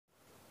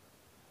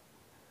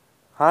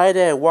Hi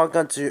there,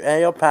 welcome to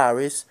AO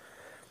Paris.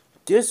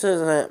 This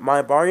is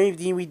my Barney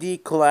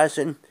DVD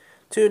collection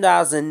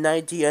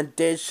 2019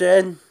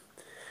 edition.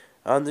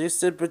 On this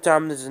super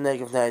time, this is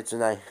negative night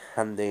tonight.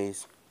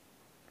 Days.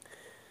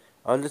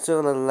 On this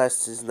one,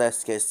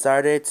 let's get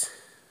started.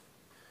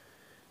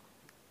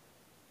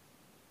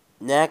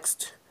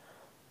 Next,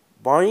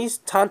 Barney's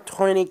top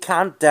 20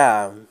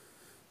 countdown.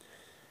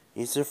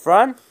 Is the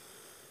front,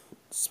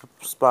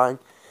 spine,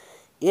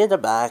 in the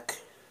back.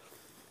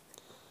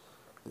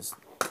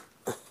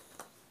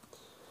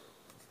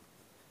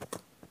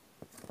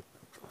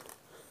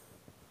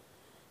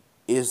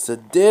 Is the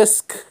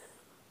disc.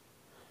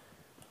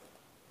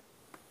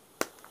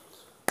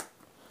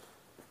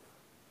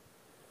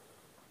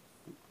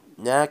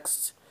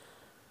 Next,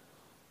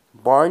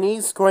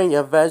 Barney's Great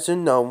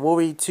Invention of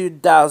Movie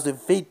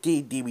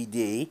 2050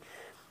 DVD.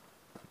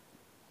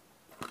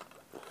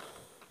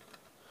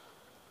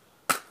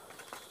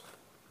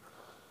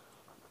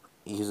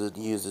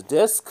 Use a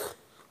disc.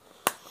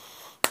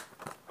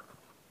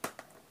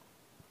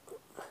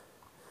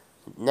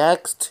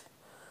 Next,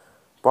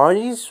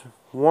 Barney's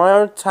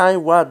One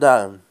Time Well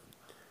Done.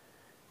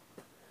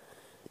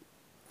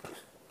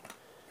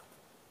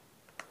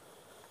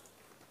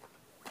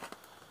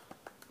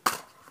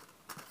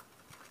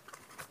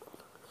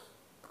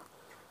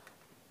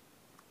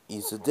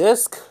 Use a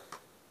disc.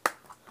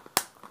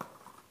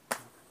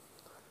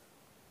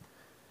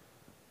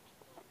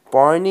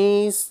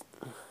 Barney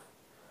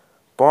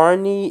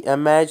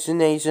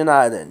Imagination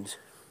Island.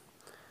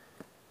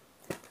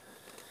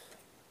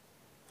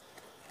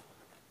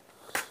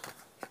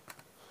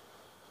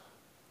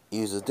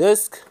 Use a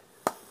disc.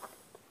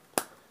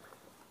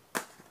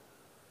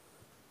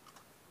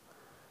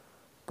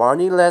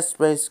 Barney Let's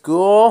Play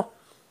School.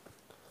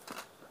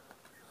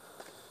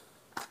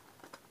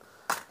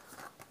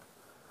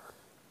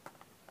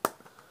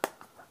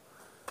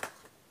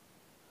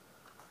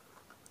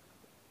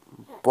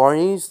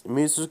 Barney's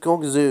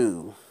Musical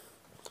Zoo.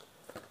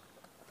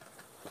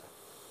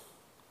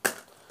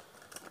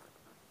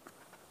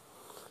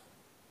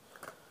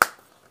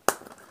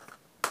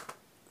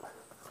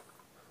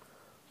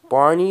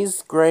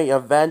 Barney's Great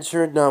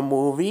Adventure the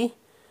movie.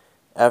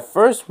 A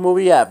first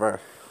movie ever.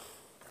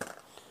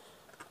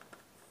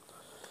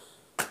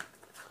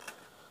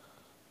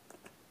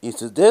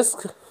 Use a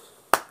disc.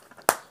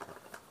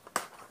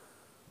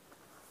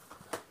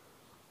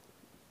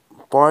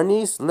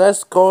 Barney's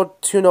Let's Go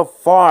to the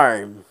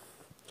Farm.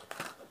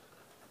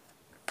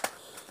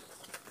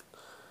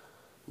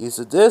 Use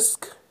a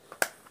disc.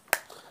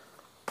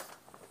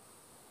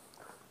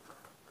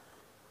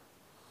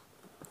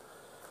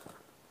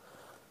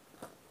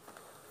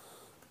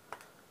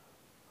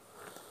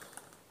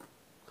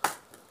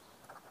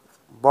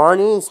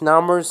 Barney's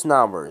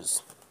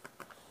Numbers.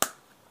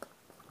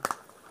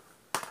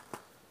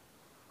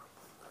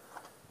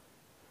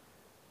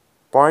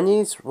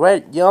 Barney's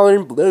Red, Yellow,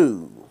 and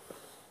Blue.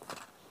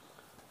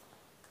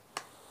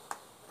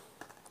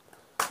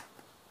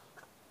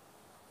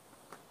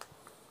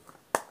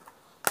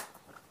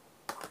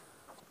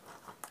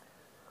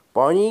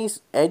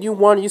 Barney's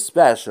Anyone is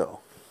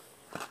Special.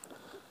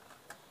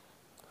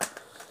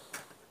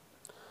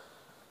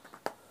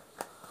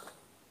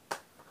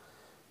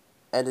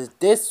 And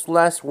this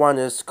last one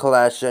is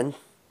collection.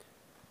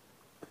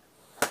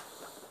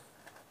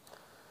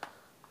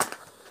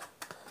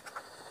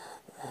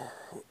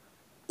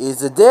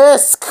 Is a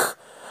disc.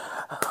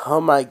 Oh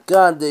my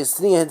god, this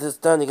thing is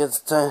done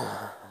against time.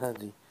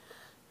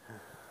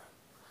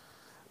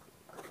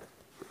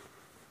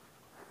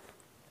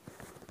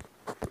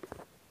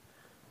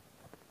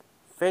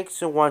 Thanks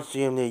for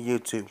watching the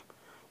YouTube.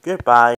 Goodbye.